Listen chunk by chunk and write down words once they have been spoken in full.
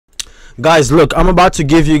Guys, look, I'm about to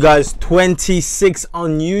give you guys 26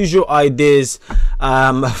 unusual ideas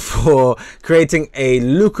for creating a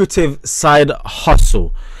lucrative side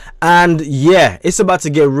hustle. And yeah, it's about to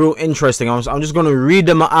get real interesting. I'm just going to read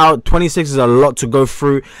them out. 26 is a lot to go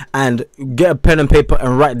through, and get a pen and paper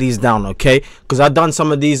and write these down, okay? Because I've done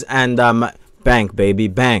some of these, and bank, baby,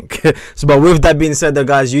 bank. So, but with that being said,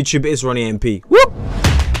 guys, YouTube is Ronnie MP. Whoop!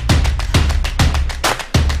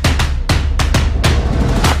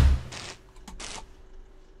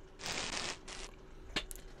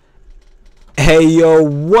 Hey yo,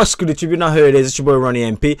 what's good YouTube? You know who it is. It's your boy Ronnie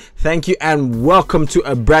MP. Thank you and welcome to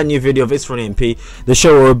a brand new video of It's Ronnie MP, the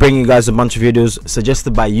show where we're bringing you guys a bunch of videos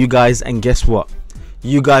suggested by you guys, and guess what?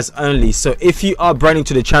 You guys only. So if you are brand new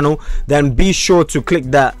to the channel, then be sure to click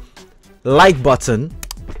that like button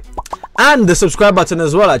and the subscribe button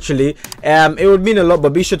as well. Actually, it would mean a lot,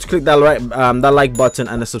 but be sure to click that that like button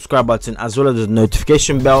and the subscribe button, as well as the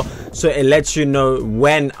notification bell, so it lets you know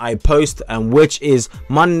when I post, and which is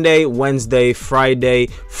Monday, Wednesday, Friday,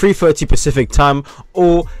 3:30 Pacific time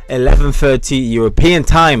or 11:30 European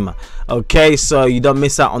time. Okay, so you don't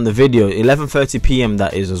miss out on the video. 11:30 p.m.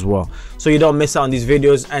 that is as well, so you don't miss out on these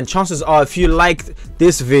videos. And chances are, if you liked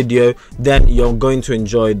this video, then you're going to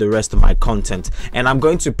enjoy the rest of my content, and I'm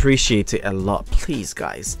going to appreciate it a lot. Please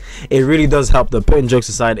guys, it really does help. The putting jokes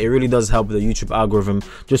aside, it really does help the YouTube algorithm,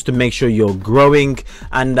 just to make sure you're growing.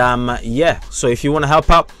 And yeah, so if you want to help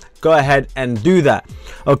out, go ahead and do that.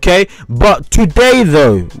 Okay, but today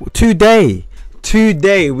though,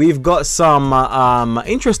 today we've got some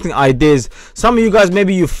interesting ideas. Some of you guys,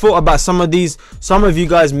 maybe you thought about some of these, some of you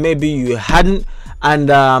guys maybe you hadn't, and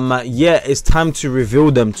yeah, it's time to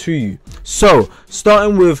reveal them to you. So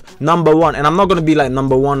starting with number one, and I'm not gonna be like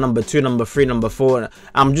number one, number two, number three, number four.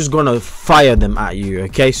 I'm just gonna fire them at you.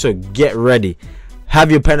 Okay, so get ready,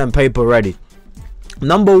 have your pen and paper ready.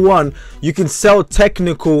 Number one, you can sell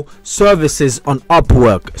technical services on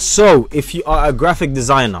Upwork. So if you are a graphic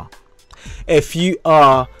designer, if you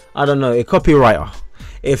are, I don't know, a copywriter,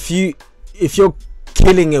 if you're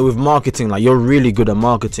killing it with marketing, like you're really good at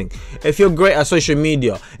marketing, if you're great at social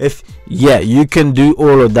media, yeah, you can do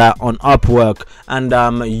all of that on Upwork, and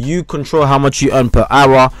you control how much you earn per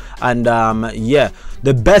hour. And yeah,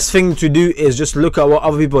 the best thing to do is just look at what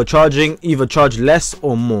other people are charging, either charge less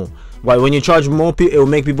or more. Right, when you charge more, it will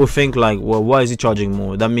make people think like, well, why is he charging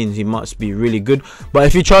more? That means he must be really good. But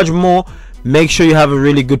if you charge more, make sure you have a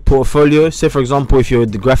really good portfolio. Say for example, if you're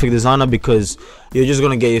the graphic designer, because you're just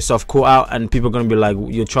gonna get yourself caught out, and people are gonna be like,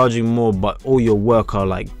 you're charging more, but all your work are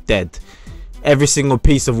like dead. Every single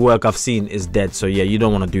piece of work I've seen is dead. So yeah, you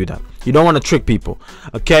don't want to do that. You don't want to trick people.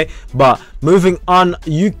 Okay, but moving on,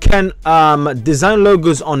 you can design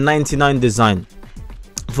logos on 99 Design.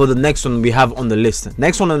 For the next one we have on the list,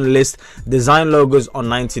 design logos on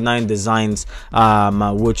 99 Designs,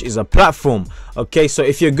 which is a platform. Okay, so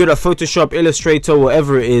if you're good at Photoshop, Illustrator,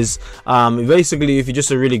 whatever it is, basically if you're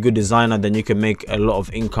just a really good designer, then you can make a lot of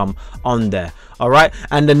income on there. All right,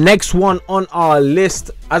 and the next one on our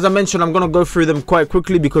list, as I mentioned, I'm gonna go through them quite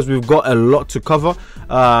quickly because we've got a lot to cover.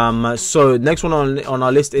 So next one on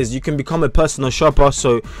our list is you can become a personal shopper.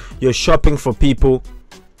 So you're shopping for people,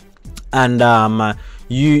 and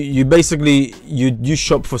you basically you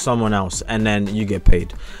shop for someone else and then you get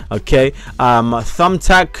paid. Okay,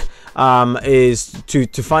 Thumbtack is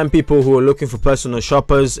to find people who are looking for personal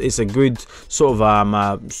shoppers. It's a good sort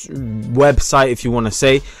of website, if you want to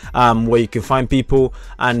say, where you can find people.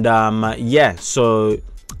 And yeah, so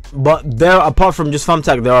but there, apart from just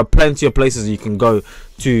Thumbtack, there are plenty of places you can go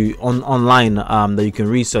to online that you can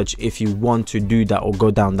research if you want to do that or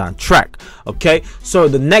go down that track. Okay, so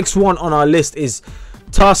the next one on our list is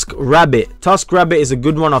TaskRabbit. TaskRabbit is a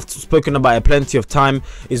good one. I've spoken about it plenty of time.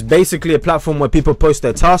 It's basically a platform where people post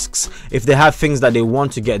their tasks. If they have things that they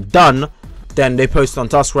want to get done, then they post on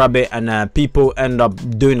TaskRabbit, and people end up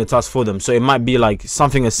doing the task for them. So it might be like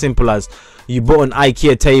something as simple as you bought an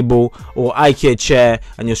IKEA table or IKEA chair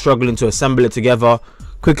and you're struggling to assemble it together.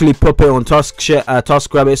 Quickly pop it on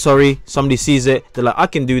TaskRabbit. Sorry, somebody sees it, they're like, I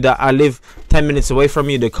can do that. I live 10 minutes away from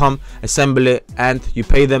you. They come, assemble it, and you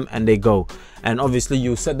pay them and they go. And obviously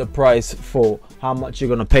you set the price for how much you're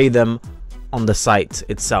gonna pay them on the site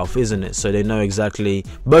itself, isn't it? So they know exactly,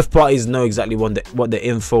 both parties know exactly what they're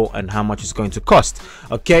in for and how much it's going to cost.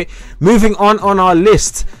 Okay, moving on our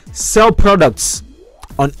list, sell products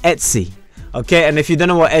on Etsy. Okay, and if you don't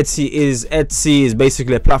know what Etsy is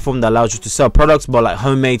basically a platform that allows you to sell products, but like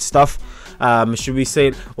homemade stuff, should we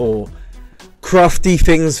say, or crafty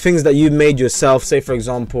things that you made yourself. Say for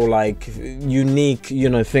example, like unique, you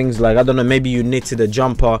know, things like, I don't know, maybe you knitted a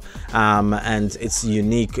jumper and it's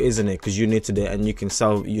unique, isn't it, because you knitted it, and you can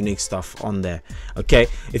sell unique stuff on there. Okay,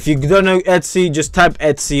 if you don't know Etsy, just type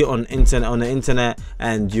Etsy on the internet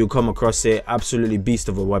and you'll come across it. Absolutely beast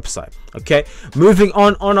of a website. Okay, moving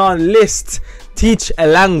on our list, teach a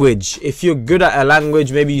language. If you're good at a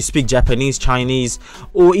language, maybe you speak Japanese, Chinese,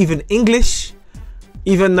 or even English.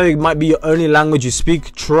 Even though it might be your only language you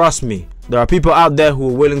speak, trust me, there are people out there who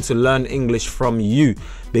are willing to learn English from you,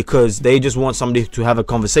 because they just want somebody to have a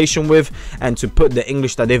conversation with and to put the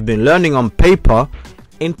English that they've been learning on paper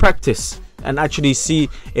in practice, and actually see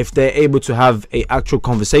if they're able to have a actual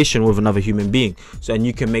conversation with another human being. So, and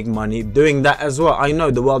you can make money doing that as well. I know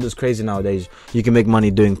the world is crazy nowadays. You can make money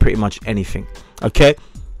doing pretty much anything. Okay,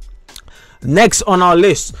 next on our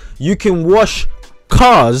list, you can wash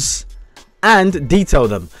cars and detail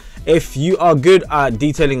them. If you are good at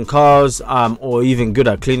detailing cars, or even good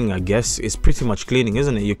at cleaning, I guess it's pretty much cleaning,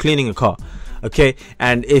 isn't it? You're cleaning a car. Okay,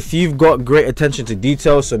 and if you've got great attention to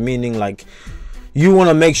detail, so meaning like you want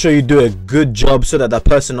to make sure you do a good job so that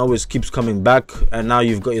person always keeps coming back, and now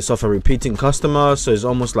you've got yourself a repeating customer, so it's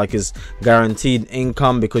almost like it's guaranteed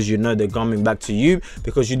income, because you know they're coming back to you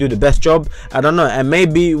because you do the best job. I don't know, and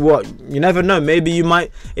maybe you never know, maybe it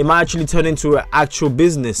might actually turn into an actual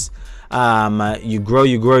business. You grow,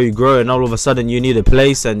 and all of a sudden you need a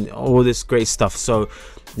place and all this great stuff. So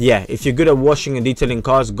yeah, if you're good at washing and detailing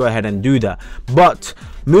cars, go ahead and do that. But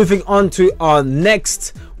moving on to our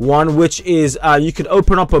next one, which is you can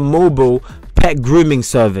open up a mobile pet grooming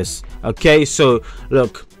service. Okay, so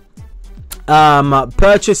look,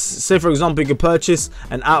 purchase, say for example, you can purchase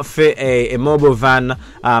an outfit, a mobile van,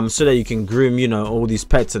 so that you can groom, you know, all these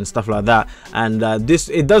pets and stuff like that. And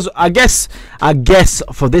it does, I guess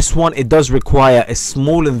for this one, it does require a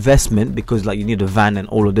small investment, because like you need a van and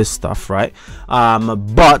all of this stuff, right?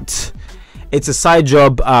 But it's a side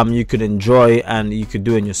job you could enjoy and you could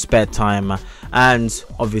do in your spare time, and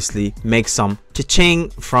obviously make some cha-ching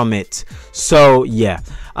from it. So yeah,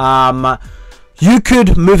 you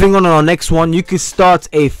could, moving on our next one, you could start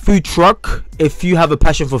a food truck if you have a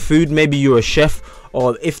passion for food. Maybe you're a chef,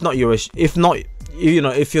 or if not,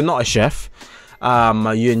 if you're not a chef,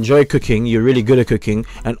 you enjoy cooking, you're really good at cooking.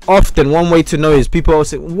 And often one way to know is people always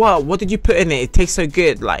say, wow, what did you put in it? It tastes so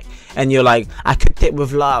good. Like, and you're like, I cooked it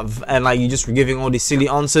with love, and like you're just giving all these silly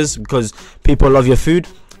answers because people love your food.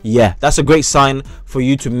 Yeah, that's a great sign for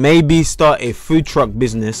you to maybe start a food truck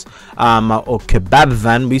business, or kebab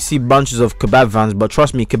van. We see bunches of kebab vans, but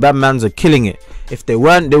trust me, kebab vans are killing it. If they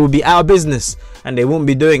weren't, they would be out of business and they won't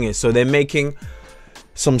be doing it. So they're making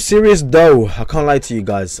some serious dough, I can't lie to you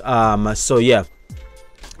guys. So yeah,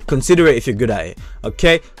 consider it if you're good at it.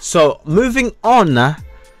 Okay, so moving on,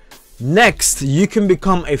 next, you can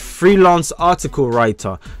become a freelance article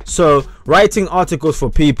writer. So writing articles for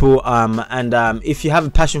people, and if you have a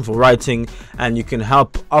passion for writing and you can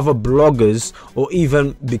help other bloggers, or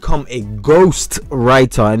even become a ghost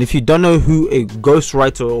writer. And if you don't know who a ghost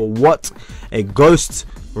writer or what a ghost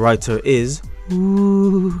writer is,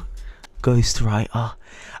 ooh, ghost writer.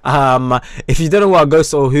 If you don't know what a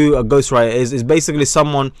ghost or who a ghostwriter is basically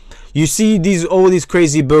someone, you see all these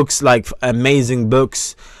crazy books, like amazing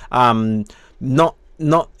books. It's not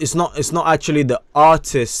actually the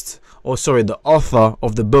artist, or sorry, the author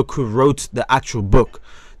of the book who wrote the actual book.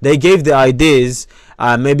 They gave the ideas,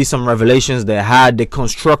 maybe some revelations they had, they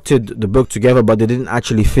constructed the book together, but they didn't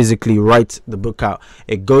actually physically write the book out.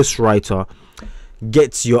 A ghostwriter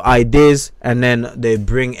gets your ideas and then they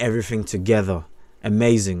bring everything together.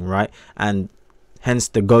 Amazing, right? And hence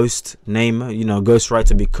the ghost name, you know,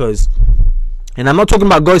 ghostwriter, because, and I'm not talking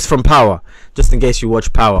about Ghost from Power, just in case you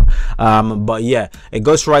watch Power, but yeah, a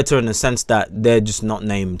ghostwriter in the sense that they're just not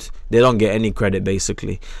named, they don't get any credit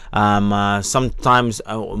basically. Sometimes,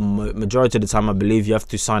 majority of the time, I believe you have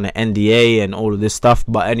to sign an NDA and all of this stuff,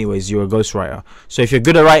 but anyways, you're a ghostwriter. So if you're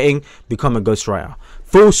good at writing, become a ghostwriter.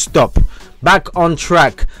 Full stop. Back on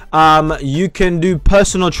track. You can do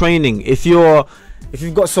personal training if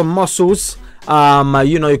you've got some muscles, you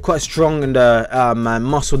know, you're quite strong in the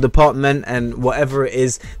muscle department and whatever it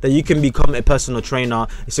is, that you can become a personal trainer.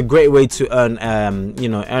 It's a great way to earn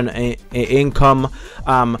a income.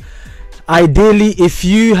 Ideally, if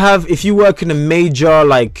you work in a major,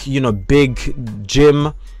 like, you know, big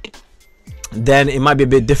gym, then it might be a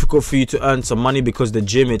bit difficult for you to earn some money, because the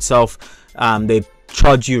gym itself, they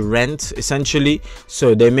charge you rent essentially,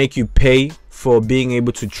 so they make you pay for being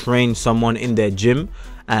able to train someone in their gym,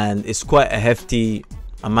 and it's quite a hefty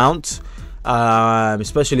amount,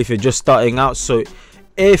 especially if you're just starting out. So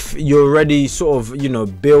if you're already sort of, you know,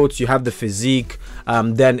 built, you have the physique,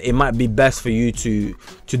 then it might be best for you to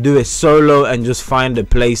do it solo and just find a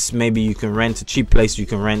place. Maybe you can rent a cheap place you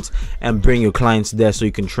can rent and bring your clients there so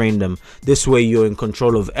you can train them. This way you're in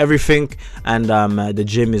control of everything, and the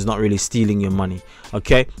gym is not really stealing your money.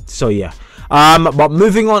 Okay, so yeah. But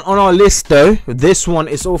moving on our list though, this one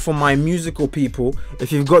is all for my musical people.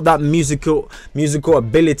 If you've got that musical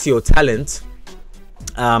ability or talent,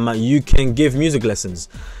 you can give music lessons.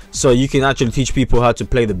 So you can actually teach people how to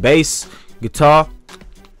play the bass, guitar,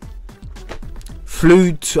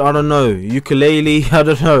 flute, I don't know, ukulele, I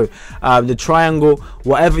don't know, the triangle,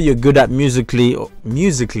 whatever you're good at musically,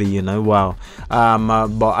 you know. Wow.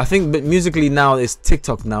 But I think musically now is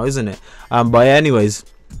TikTok now, isn't it? But anyways,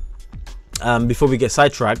 before we get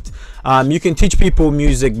sidetracked, you can teach people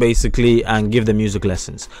music basically and give them music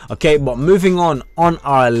lessons. Okay, but moving on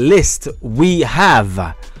our list, we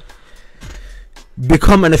have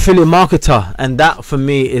become an affiliate marketer, and that for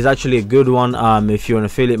me is actually a good one. If you're an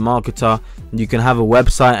affiliate marketer, you can have a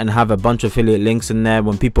website and have a bunch of affiliate links in there.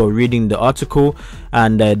 When people are reading the article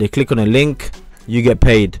and they click on a link, you get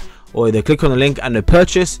paid, or they click on a link and they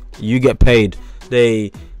purchase, you get paid.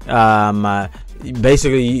 They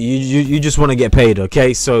basically you just want to get paid.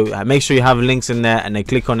 Okay, so make sure you have links in there and they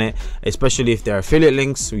click on it, especially if they're affiliate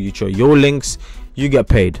links, so you show your links, you get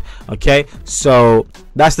paid. Okay, so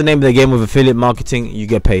that's the name of the game with affiliate marketing, you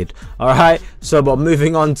get paid. All right, so but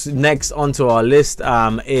moving on to next onto our list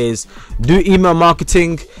is do email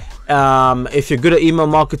marketing. If you're good at email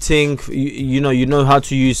marketing, you know how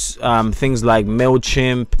to use things like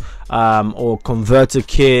MailChimp or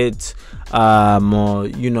ConverterKit, or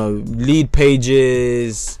you know, lead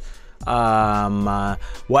pages,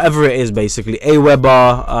 whatever it is, basically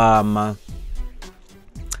Aweber,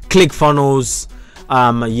 ClickFunnels.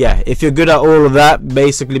 Yeah, if you're good at all of that,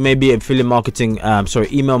 basically maybe affiliate marketing,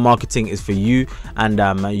 email marketing is for you, and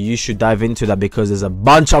you should dive into that because there's a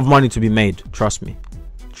bunch of money to be made. Trust me.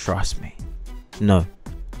 No,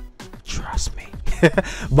 trust me.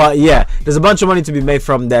 But yeah, there's a bunch of money to be made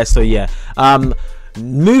from there. So yeah,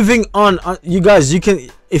 moving on, you guys, you can,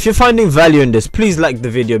 if you're finding value in this, please like the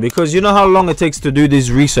video, because you know how long it takes to do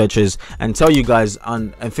these researches and tell you guys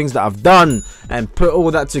and things that I've done and put all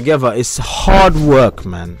that together. It's hard work,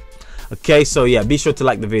 man. Okay, so yeah, be sure to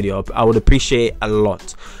like the video. I would appreciate it a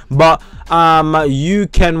lot. But you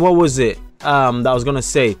can, what was it that I was gonna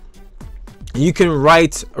say, you can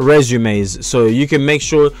write resumes, so you can make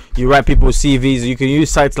sure you write people's CVs. You can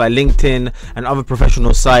use sites like LinkedIn and other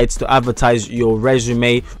professional sites to advertise your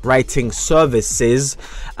resume writing services.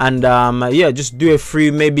 And yeah, just do a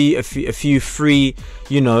free, maybe a few free,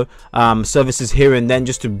 you know, services here and then,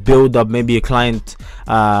 just to build up maybe a client,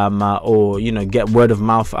 or you know, get word of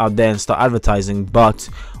mouth out there and start advertising. But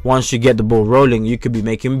once you get the ball rolling, you could be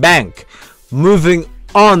making bank. Moving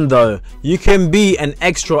on though, you can be an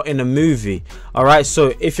extra in a movie. All right,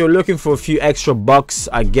 so if you're looking for a few extra bucks,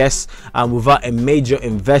 I guess, without a major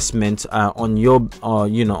investment on your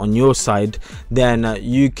you know, on your side, then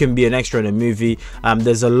you can be an extra in a movie.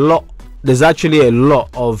 There's actually a lot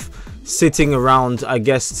of sitting around, I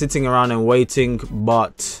guess, sitting around and waiting,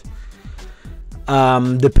 but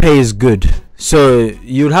the pay is good. So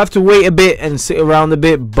you'd have to wait a bit and sit around a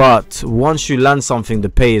bit, but once you land something, the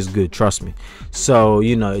pay is good, trust me. So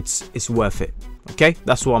you know, it's worth it. Okay,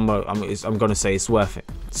 that's what I'm gonna say, it's worth it.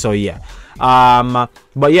 So yeah,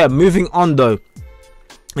 but yeah, moving on though,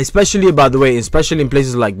 especially, by the way, especially in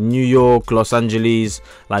places like New York, Los Angeles,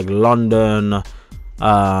 like London,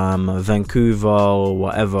 Vancouver, or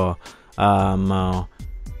whatever, I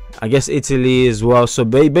guess Italy as well. So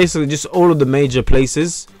basically just all of the major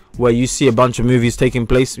places where you see a bunch of movies taking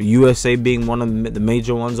place, USA being one of the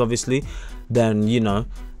major ones, obviously, then you know,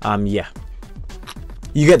 yeah,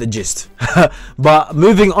 you get the gist. But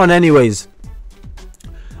moving on anyways,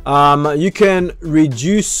 you can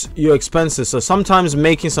reduce your expenses. So sometimes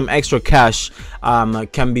making some extra cash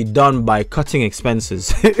can be done by cutting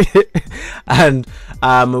expenses. And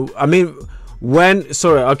I mean,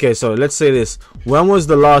 so let's say this, when was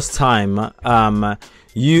the last time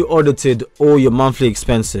you audited all your monthly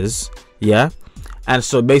expenses? Yeah, and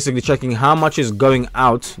so basically checking how much is going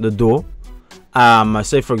out the door.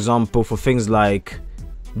 Say for example, for things like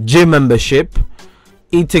gym membership,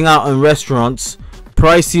 eating out in restaurants,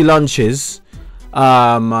 pricey lunches,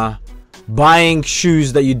 buying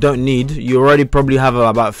shoes that you don't need. You already probably have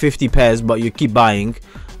about 50 pairs, but you keep buying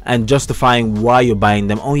and justifying why you're buying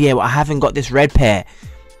them. Oh yeah, well, I haven't got this red pair.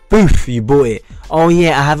 Poof, you bought it. Oh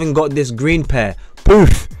yeah, I haven't got this green pair.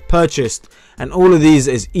 Poof, purchased, and all of these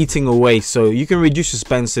is eating away. So you can reduce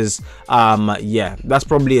expenses. Yeah, that's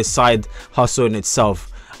probably a side hustle in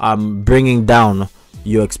itself, bringing down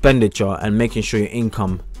your expenditure and making sure your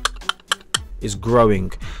income is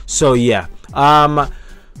growing. So yeah,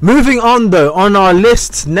 moving on though, on our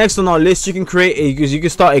list, next on our list, you can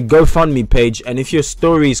start a GoFundMe page, and if your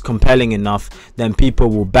story is compelling enough, then people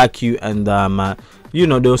will back you, and you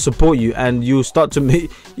know, they'll support you, and you'll start to make,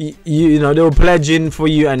 you know, they'll pledge in for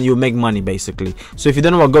you, and you'll make money basically. So if you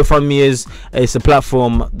don't know what GoFundMe is, it's a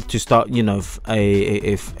platform to start, you know,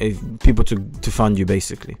 people to fund you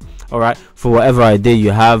basically. All right, for whatever idea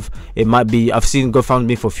you have. It might be, I've seen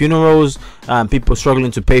GoFundMe for funerals, people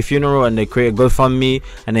struggling to pay funeral, and they create a GoFundMe,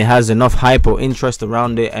 and it has enough hype or interest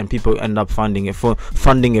around it, and people end up funding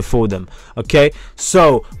it for them. Okay,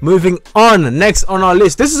 so moving on, next on our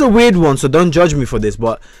list, this is a weird one, so don't judge me for this,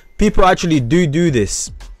 but people actually do this,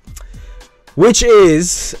 which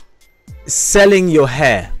is selling your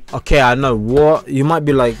hair. Okay, I know what you might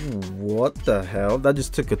be like, what the hell, that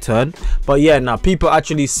just took a turn. But yeah, now people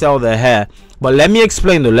actually sell their hair. But let me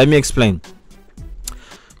explain though, let me explain.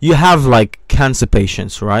 You have like cancer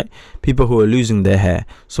patients, right? People who are losing their hair.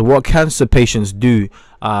 So what cancer patients do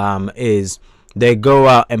is they go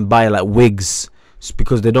out and buy like wigs,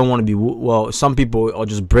 because they don't want to be, well, some people are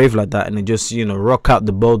just brave like that, and they just, you know, rock out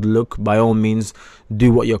the bald look. By all means,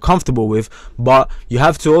 do what you're comfortable with, but you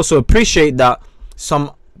have to also appreciate that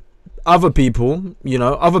some other people, you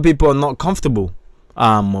know, other people are not comfortable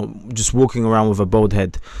just walking around with a bald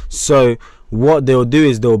head. So what they'll do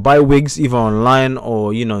is they'll buy wigs either online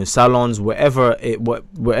or, you know, salons, wherever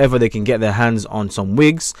they can get their hands on some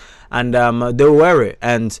wigs, and they'll wear it.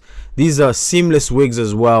 And these are seamless wigs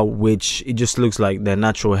as well, which it just looks like their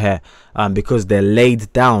natural hair, because they're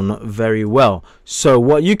laid down very well. So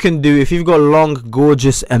what you can do, if you've got long,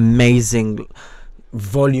 gorgeous, amazing,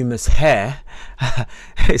 voluminous hair,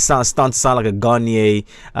 it starts to sound like a Garnier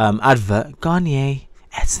advert, Garnier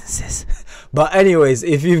essences. But anyways,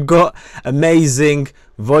 if you've got amazing,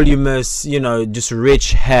 voluminous, you know, just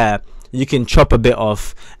rich hair, you can chop a bit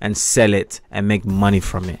off and sell it and make money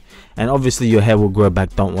from it, and obviously your hair will grow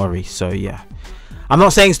back, don't worry. So yeah, I'm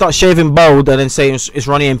not saying start shaving bald and then saying it's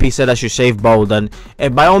Ronnie MP said I should shave bald, and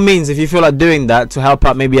by all means, if you feel like doing that to help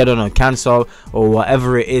out, maybe, I don't know, cancer or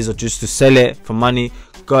whatever it is, or just to sell it for money,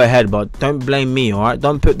 go ahead, but don't blame me. All right,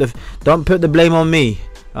 don't put the blame on me.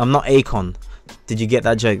 I'm not Akon. Did you get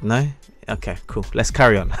that joke? No? Okay, cool, let's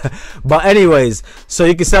carry on. But anyways, so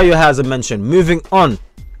you can sell your hair, as I mentioned. Moving on,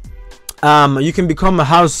 you can become a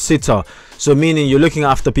house sitter, so meaning you're looking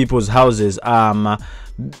after people's houses.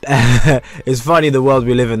 It's funny the world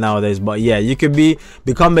we live in nowadays, but yeah, you could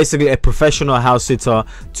become basically a professional house sitter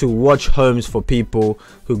to watch homes for people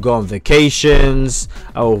who go on vacations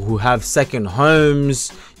or who have second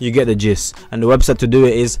homes. You get the gist. And the website to do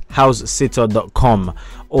it is housesitter.com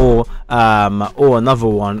or another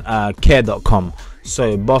one, care.com.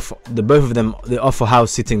 So both of them, they offer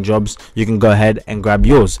house sitting jobs. You can go ahead and grab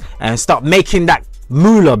yours and start making that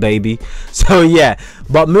moolah, baby. So yeah,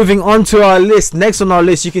 but moving on to our list, next on our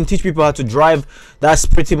list, you can teach people how to drive. That's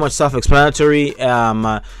pretty much self-explanatory.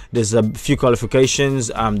 There's a few qualifications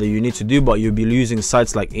that you need to do, but you'll be using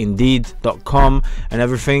sites like indeed.com and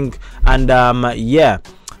everything. And yeah,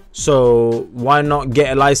 so why not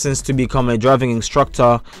get a license to become a driving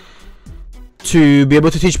instructor to be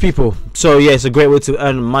able to teach people? So yeah, it's a great way to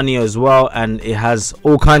earn money as well, and it has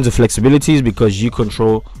all kinds of flexibilities because you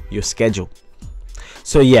control your schedule.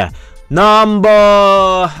 So yeah,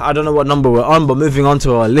 I don't know what number we're on, but moving on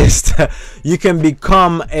to our list, you can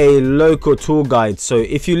become a local tour guide. So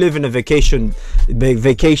if you live in a vacation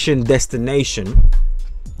destination,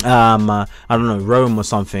 I don't know, Rome or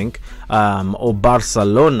something, or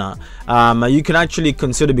Barcelona, you can actually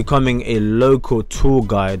consider becoming a local tour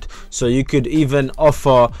guide. So you could even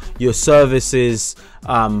offer your services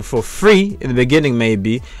for free in the beginning,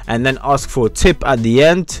 maybe, and then ask for a tip at the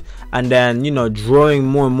end, and then, you know, drawing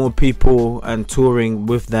more and more people and touring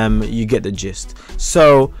with them. You get the gist.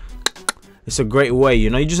 So it's a great way, you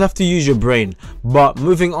know, you just have to use your brain. But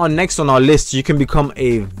moving on, next on our list, you can become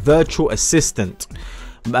a virtual assistant.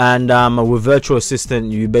 And with virtual assistant,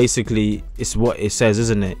 you basically, it's what it says,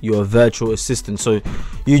 isn't it? You're a virtual assistant, so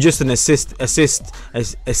you just assist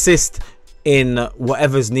in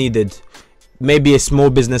whatever's needed. Maybe a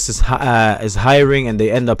small business is hiring, and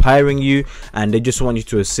they end up hiring you, and they just want you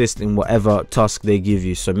to assist in whatever task they give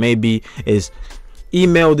you. So maybe is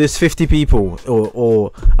email this 50 people,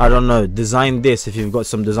 or I don't know, design this. If you've got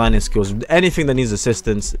some designing skills, anything that needs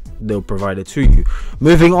assistance, they'll provide it to you.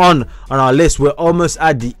 Moving on our list, we're almost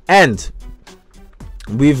at the end.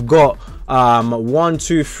 We've got 1,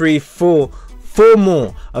 2, 3, 4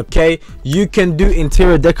 more. Okay, you can do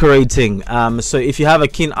interior decorating. So if you have a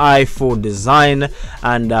keen eye for design,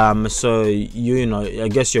 and so you know, I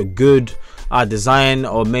guess you're good at design,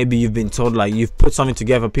 or maybe you've been told, like, you've put something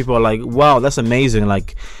together, people are like, wow, that's amazing,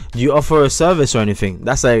 like, do you offer a service or anything?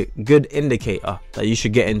 That's a good indicator that you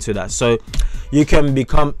should get into that. So you can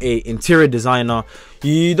become a interior designer.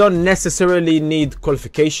 You don't necessarily need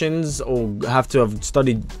qualifications or have to have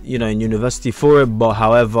studied, you know, in university for it, but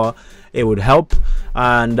however, it would help.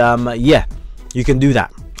 And yeah, you can do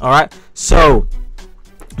that. All right, so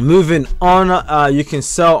moving on, you can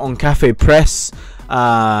sell on Cafe Press.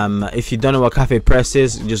 If you don't know what Cafe Press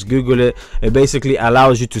is, just Google it. It basically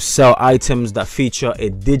allows you to sell items that feature a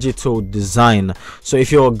digital design. So if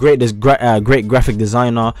you're a great graphic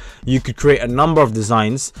designer, you could create a number of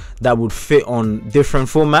designs that would fit on different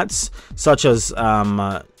formats, such as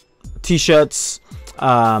t-shirts,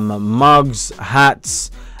 mugs,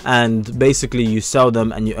 hats, and basically you sell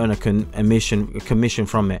them and you earn a commission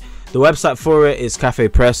from it. The website for it is Cafe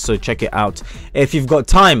Press, so check it out if you've got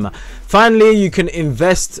time. Finally, you can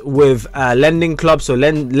invest with Lending Club. So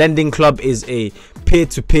Lending Club is a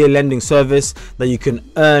peer-to-peer lending service that you can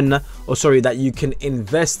that you can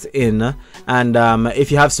invest in. And if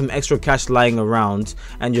you have some extra cash lying around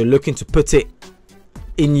and you're looking to put it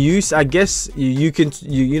in use, I guess you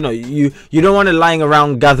don't want it lying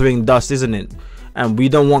around gathering dust, isn't it? And we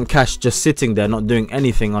don't want cash just sitting there not doing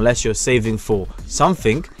anything, unless you're saving for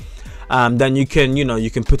something. Then you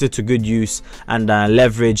can put it to good use and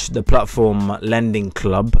leverage the platform Lending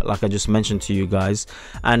Club, like I just mentioned to you guys.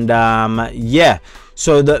 And yeah,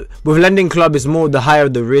 so with Lending Club, is more the higher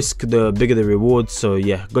the risk, the bigger the reward. So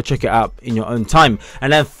yeah, go check it out in your own time.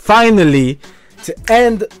 And then finally, to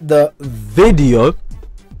end the video,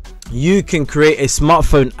 you can create a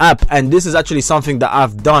smartphone app, and this is actually something that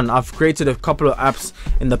I've done. I've created a couple of apps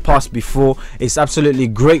in the past before. It's absolutely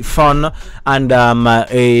great fun, and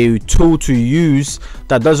a tool to use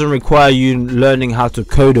that doesn't require you learning how to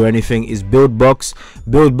code or anything is BuildBox.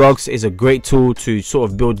 BuildBox is a great tool to sort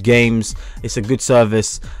of build games. It's a good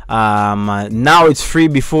service. Now it's free.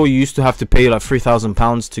 Before, you used to have to pay like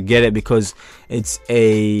 £3,000 to get it, because it's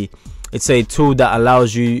a tool that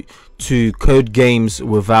allows you to code games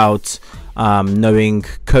without knowing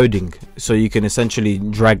coding. So you can essentially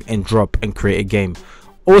drag and drop and create a game.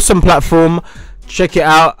 Awesome platform, check it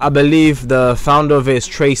out. I believe the founder of it is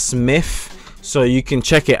Trey Smith, so you can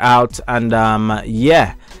check it out. And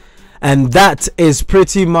yeah, and that is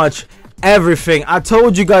pretty much everything. I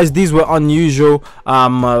told you guys these were unusual.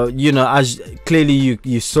 You know, as clearly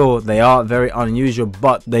you saw, they are very unusual,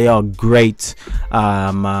 but they are great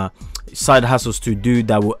side hustles to do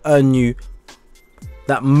that will earn you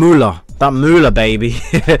that moolah, baby.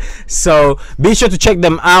 So be sure to check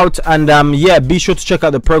them out, and yeah, be sure to check out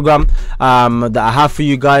the program that I have for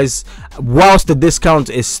you guys whilst the discount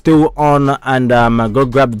is still on. And go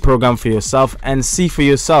grab the program for yourself and see for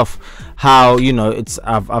yourself how, you know,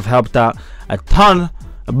 I've helped out a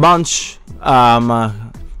bunch,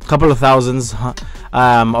 couple of thousands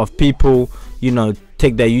of people, you know,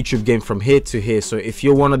 take their YouTube game from here to here. So if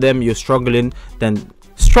you're one of them, you're struggling, then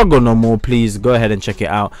struggle no more. Please go ahead and check it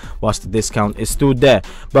out whilst the discount is still there.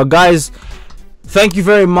 But guys, thank you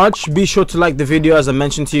very much. Be sure to like the video, as I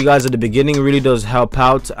mentioned to you guys at the beginning. It really does help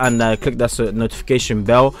out, and click that notification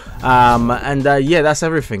bell. And yeah, that's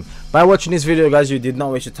everything. By watching this video, guys, you did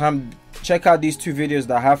not waste your time. Check out these 2 videos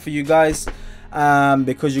that I have for you guys,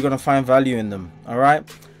 because you're gonna find value in them. All right,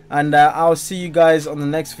 and I'll see you guys on the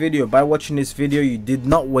next video. By watching this video, you did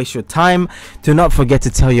not waste your time. Do not forget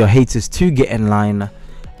to tell your haters to get in line,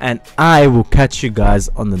 and I will catch you guys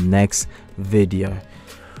on the next video.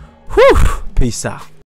 Whew, peace out.